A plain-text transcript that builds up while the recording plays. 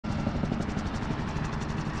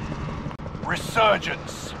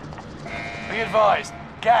Resurgence. Be advised,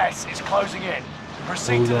 gas is closing in.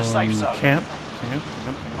 Proceed to the safe zone. Camp.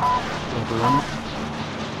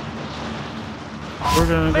 We're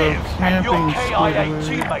gonna go camping. And your KIA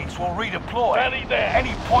teammates will redeploy.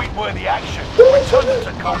 Any point-worthy action, return them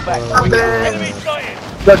to combat quickly. Enemy sighted.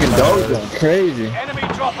 Fucking dogs going crazy. Enemy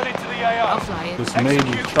dropping into the AO. This may be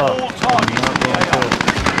Execute tough. all targets in the AO.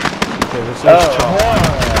 Okay, this is tough.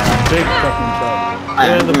 Big fucking tough.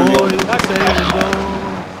 And the boys save and go.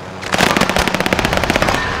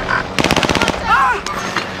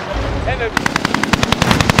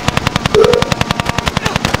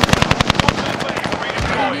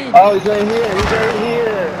 Oh, he's right here. He's right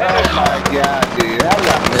here. Oh my god, dude. How did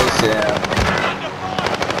I miss him?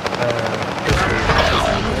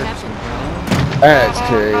 That's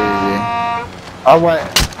crazy. I went.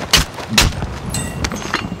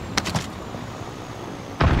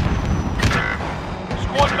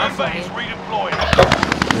 Squad member is redeployed. Yeah,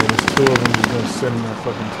 there's two of them just gonna sit in that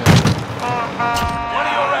fucking tent. One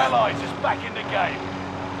of your allies is back in the game.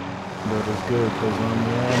 But it's good because I'm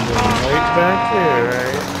landing right back there,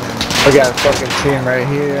 right? I got a fucking team right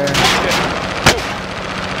here.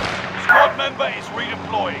 Squad member is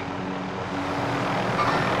redeploying.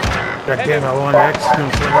 God damn, I want to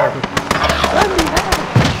accident so happy.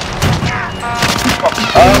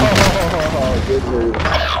 Oh, good move.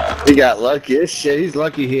 He got lucky as shit. He's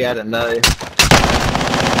lucky he had a knife.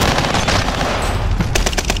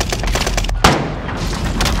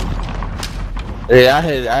 Yeah, I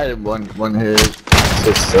had one hit.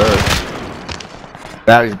 Just sucks.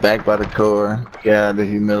 Now he's back by the core. Yeah, the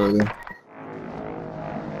humility.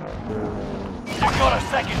 You've got a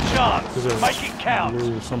second chance. Make it count.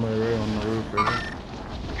 There's somebody right on the roof, right?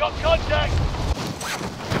 Got contact.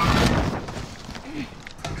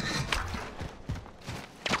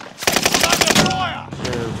 Under fire.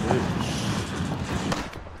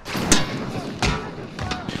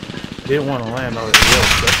 Didn't want to land already.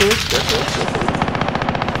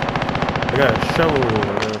 I got a shovel. I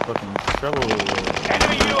got a fucking shovel.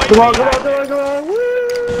 Enemy UAV. Come on. Woo!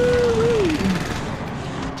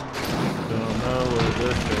 Don't know what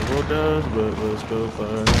this shovel does, but let's go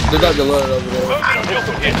find. They got the load over there.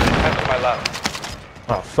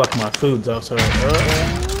 Oh fuck, my food's outside.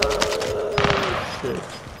 Shit.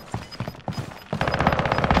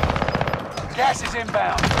 Gas is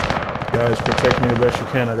inbound. Guys, protect me the best you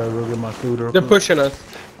can. I gotta go get my food. They're pushing us.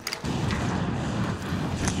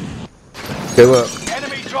 Hey, look.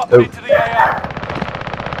 Enemy dropping into the AO.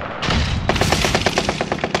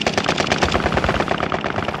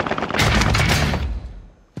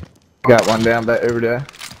 Got one down back over there.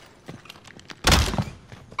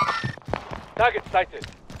 Target sighted.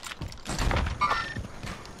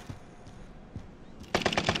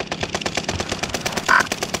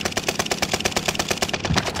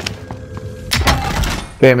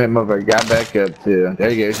 Damn it, motherfucker. Got back up too. There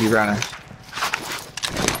he goes. He's running.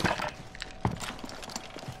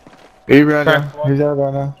 He's running. He's out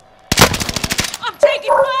right now. I'm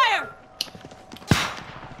taking fire!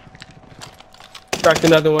 Cracked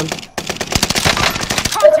another one.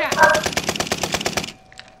 Contact!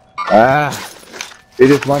 Ah. He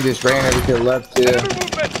just one just ran over to the left too.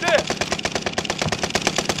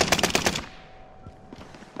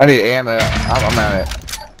 I need ammo. I'm at it.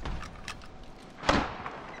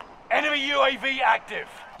 Enemy UAV active.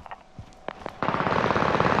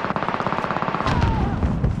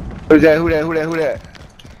 Who's that? Who that?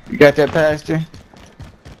 You got that pastor?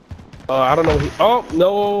 I don't know. Oh,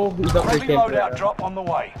 no. He's up Friendly there. loadout drop on the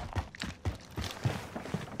way.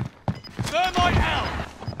 Thermite out.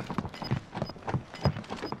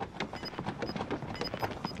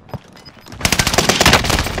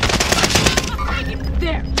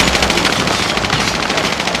 There!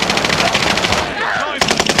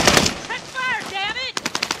 Set fire, damn it!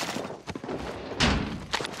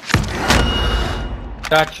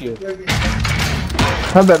 Got you.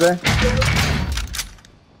 Huh, baby?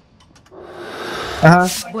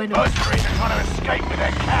 Bueno. Mercenaries are trying to escape with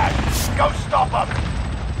their cash. Go stop them.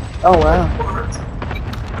 Oh, wow.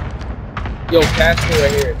 Yo, Casper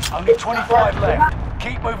right here. Only 25 left.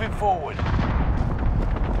 Keep moving forward.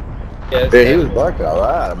 Yeah, Yeah, he was barking a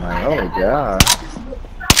lot. I'm like, oh, God.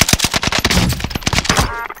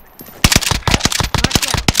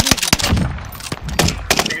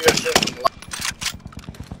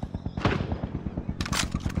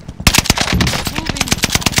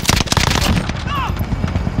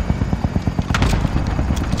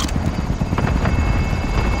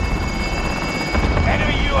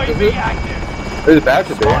 Enemy UAV active. Who's about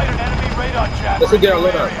to be? Spotted an enemy radar jammer. Let's get our in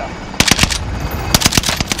load your up. area.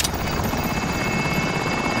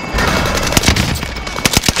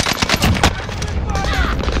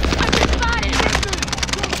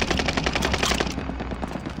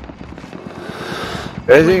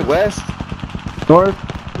 Is he west? North?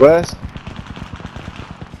 West?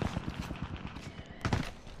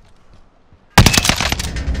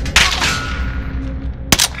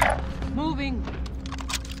 Moving.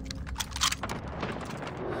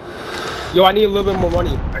 Yo, I need a little bit more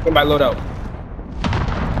money. I can buy loadout.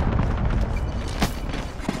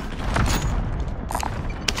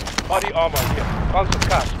 Body armor here. Found some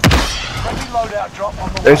cash. Friendly loadout drop on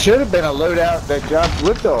the way. There should have been a loadout that dropped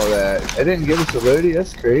with all that. It didn't give us a loadie?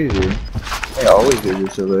 That's crazy. They always give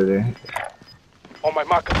us a loadie. On my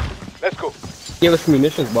marker. Let's go. Gave us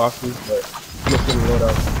munitions boxes, but just didn't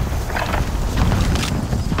loadout.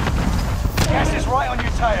 Gas is right on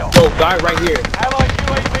your tail. Oh, guy right here. Allied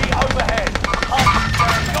UAV overhead.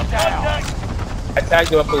 Got down. I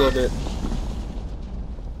tagged him up a little bit.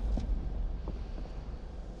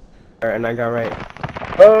 Alright, and I got right.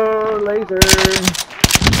 Oh, laser!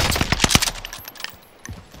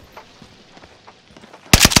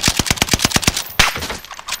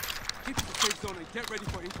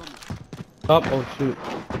 Up, oh shoot.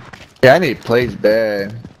 Yeah, I need plates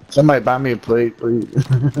bad. Somebody buy me a plate, please.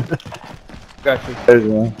 Got you. There's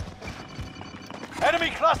one. Enemy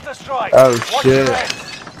cluster strike. Oh, Watch shit. your head.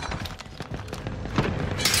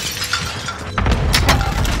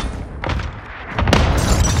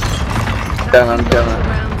 I'm coming.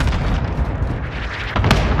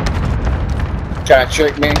 Try to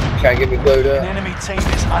trick me? Try to get me glued An up? enemy team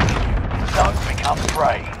is hunting you. Don't become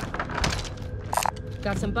prey.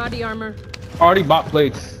 Got some body armor. Already bought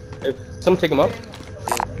plates. If someone take them up.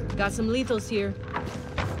 Got some lethals here.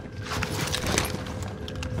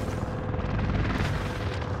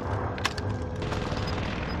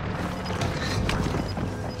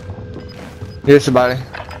 Here's somebody.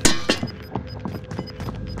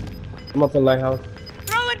 I'm up in lighthouse.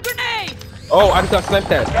 Throwing grenade! Oh, I just got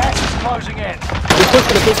sniped at. Gas is closing in. They're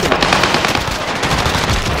pushing.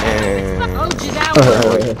 Oh, get out!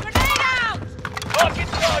 Grenade out! Target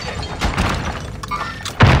target.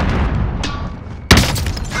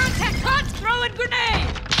 Contact hot! Throwing grenade!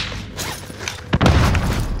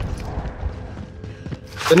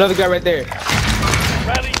 There's another guy right there.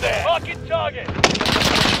 Rally there. Target target.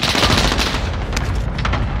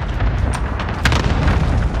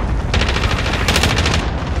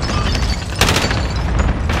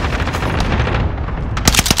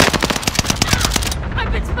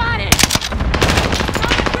 I've been spotted!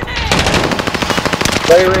 Throwing grenade!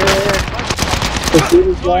 Wait. Let's see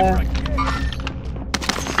this guy.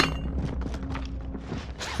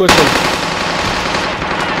 Push him.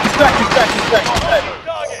 He's cracked.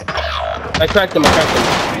 Target. I cracked him.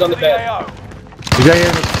 He's on the bed. AO. Is that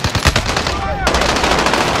here?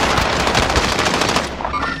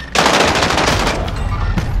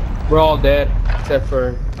 We're all dead, except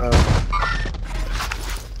for,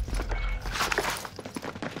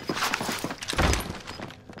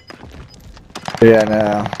 Yeah,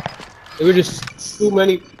 no. there were just too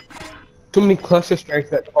many cluster strikes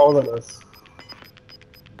that called on us.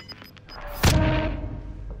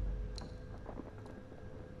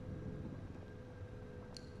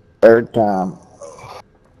 Third time.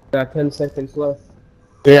 Got 10 seconds left.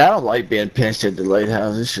 Yeah, I don't like being pinched at the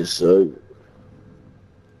lighthouse. It's just so.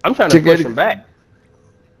 I'm trying to push him back.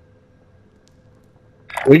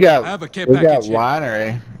 We got I have a care we got package here.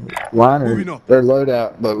 winery. Moving Winery. up. They're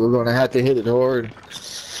loadout, but we're gonna have to hit it hard.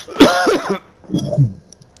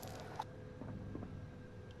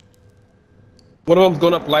 One of them's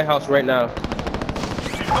going up lighthouse right now.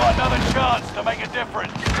 You've got another chance to make a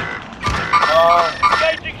difference.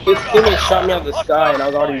 Engaging His shooter. teammate shot me out of the sky and I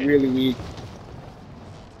was already really weak.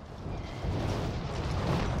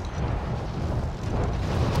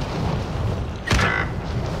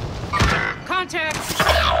 Contact!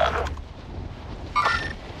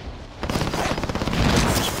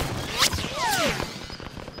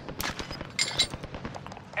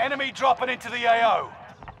 Enemy dropping into the AO.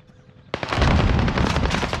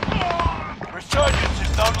 Resurgence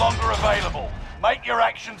is no longer available. Make your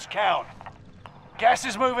actions count. Gas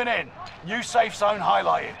is moving in. New safe zone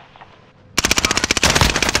highlighted.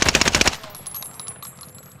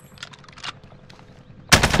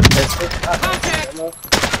 Contact!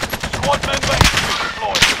 Squad member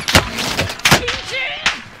deployed.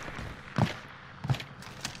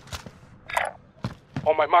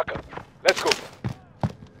 On my marker. Let's go.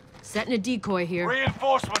 Setting a decoy here.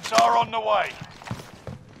 Reinforcements are on the way.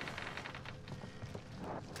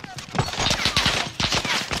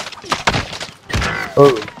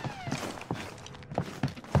 Oh,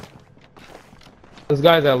 Those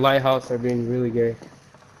guys at lighthouse are being really gay.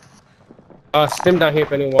 Stim down here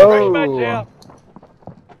if anyone wants. Oh. Match out.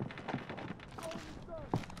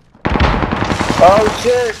 Oh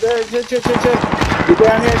shit! Shit! Get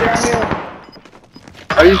down here!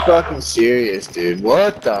 Are you fucking serious, dude?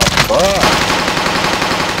 What the fuck?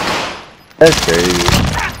 That's crazy.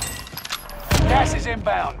 Gas is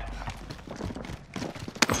inbound.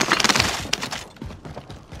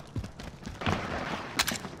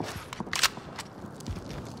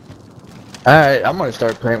 Alright, I'm gonna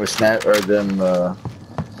start playing with snap or them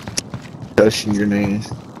concussion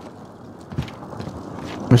grenades.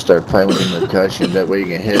 I'm gonna start playing with them concussion, that way you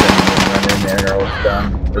can hit them and then run in there or stun.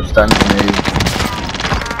 Or stun grenades.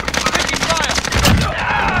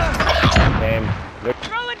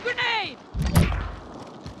 Throwing grenade!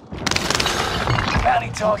 Bounty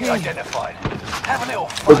target identified. Have a little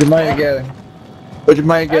fun. Put your money together. Put your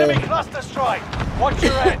money together. Enemy cluster strike. Watch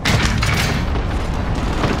your head.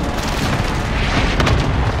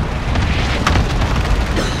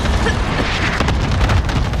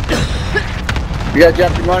 You gotta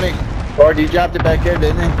drop your money. Or you dropped it back there,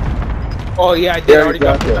 didn't you? Oh yeah, I did. Yeah, I already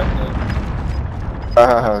dropped it.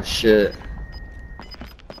 Oh shit.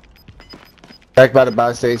 Back by the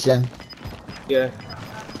buy station. Yeah.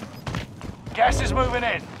 Gas is moving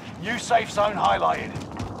in. New safe zone highlighted.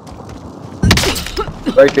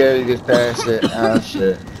 Right there, you just passed it. Oh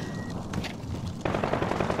shit.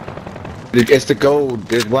 It's the gold.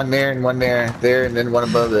 There's one there and one there, and then one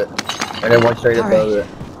above it. And then one straight above it.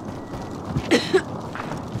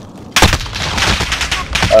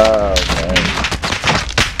 Oh man.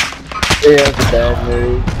 Yeah, that's a bad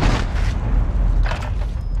move.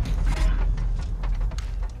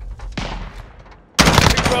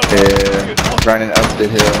 Yeah, running up the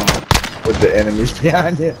hill with the enemies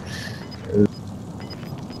behind you.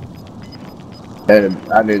 And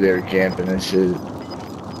I knew they were camping and shit.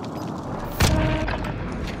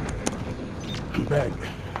 I'm back.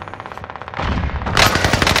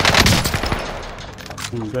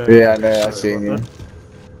 Yeah, I know, I seen you.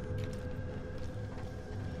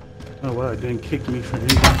 Oh wow, it didn't kick me for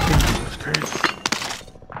anything. That's crazy.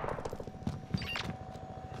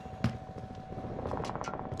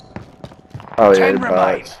 Oh yeah, 10 the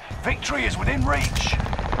remain. bots. Victory is within reach.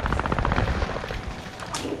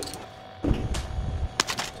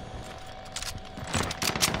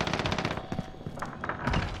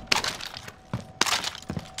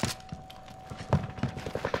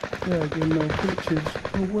 Yeah, I get no pictures.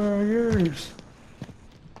 Oh, where are yours?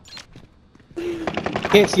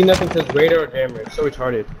 Can't see nothing because radar jammer. It's so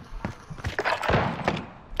retarded.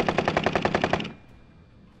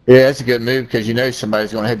 Yeah, that's a good move because you know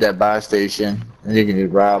somebody's gonna hit that buy station and you can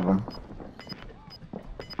just rob them.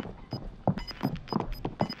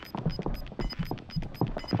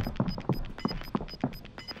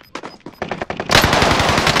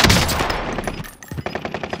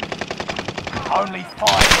 Only 5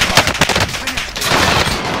 remain. Finish this.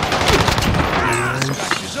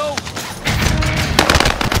 Scratches all.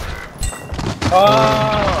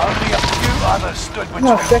 Only a few others stood between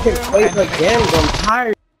No, second you place and the again. I'm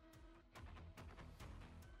tired.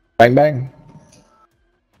 Bang bang.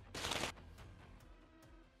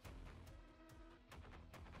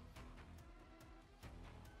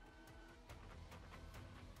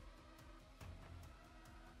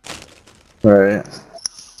 Right.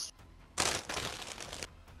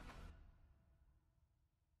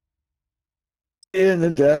 In the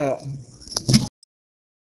doubt.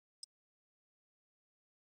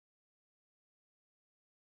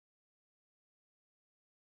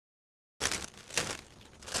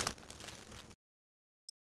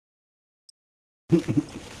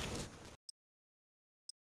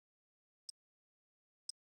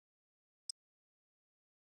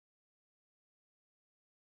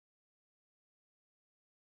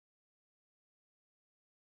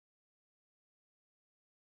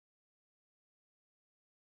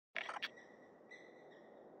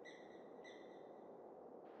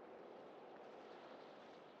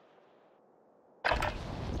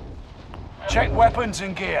 Check weapons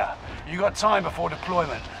and gear. You got time before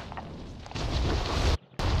deployment.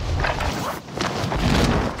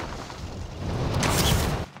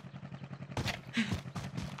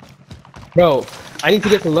 Bro, I need to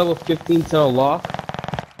get to level 15 to unlock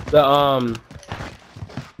the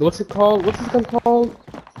what's it called? What's this gun called?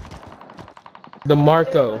 The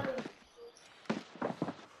Marco.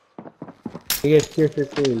 He gets tier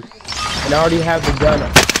 15. And I already have the gun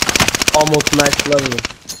almost max level.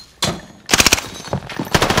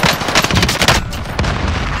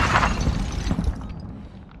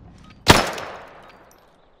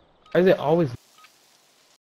 Why is it always